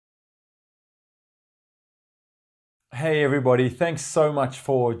Hey everybody, thanks so much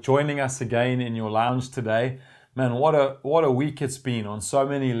for joining us again in your lounge today. Man, what a week it's been on so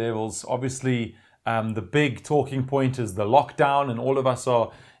many levels. Obviously, the big talking point is the lockdown, and all of us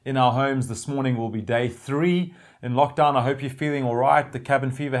are in our homes. This morning will be day 3 in lockdown. I hope you're feeling all right. The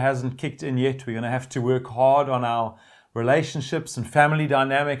cabin fever hasn't kicked in yet. We're going to have to work hard on our relationships and family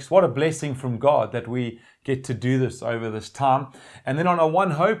dynamics. What a blessing from God that we get to do this over this time. And then on a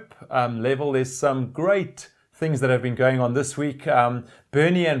One Hope level, there's some great things that have been going on this week.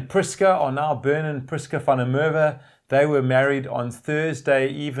 Bernie and Priska are now Bern and Priska van der Merwe. They were married on Thursday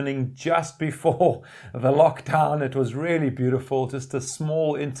evening just before the lockdown. It was really beautiful, just a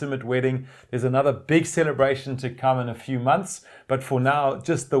small intimate wedding. There's another big celebration to come in a few months, but for now,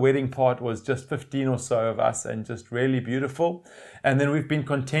 just the wedding part was just 15 or so of us and just really beautiful. And then we've been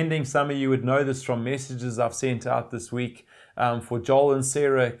contending, some of you would know this from messages I've sent out this week, for Joel and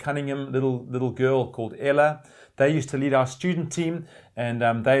Sarah Cunningham, little girl called Ella. They used to lead our student team,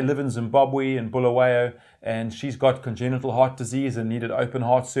 and they live in Zimbabwe in Bulawayo, and she's got congenital heart disease and needed open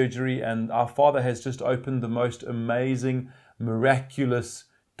heart surgery. And our Father has just opened the most amazing, miraculous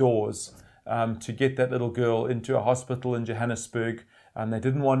doors to get that little girl into a hospital in Johannesburg. They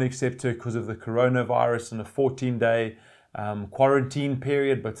didn't want to accept her because of the coronavirus and a 14-day quarantine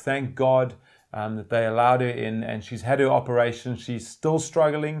period, but thank God that they allowed her in, and she's had her operation. She's still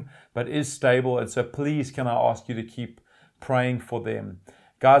struggling, but is stable. And so please, can I ask you to keep praying for them.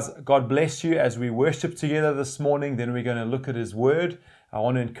 Guys, God bless you as we worship together this morning. Then we're going to look at His Word. I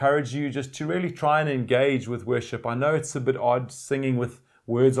want to encourage you just to really try and engage with worship. I know it's a bit odd singing with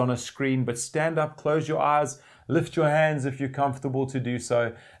words on a screen, but stand up, close your eyes, lift your hands if you're comfortable to do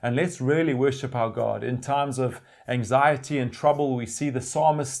so, and let's really worship our God. In times of anxiety and trouble, we see the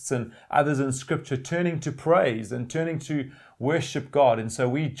psalmists and others in Scripture turning to praise and turning to worship God. And so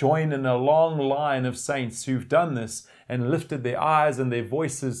we join in a long line of saints who've done this and lifted their eyes and their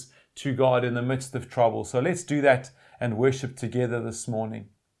voices to God in the midst of trouble. So let's do that and worship together this morning.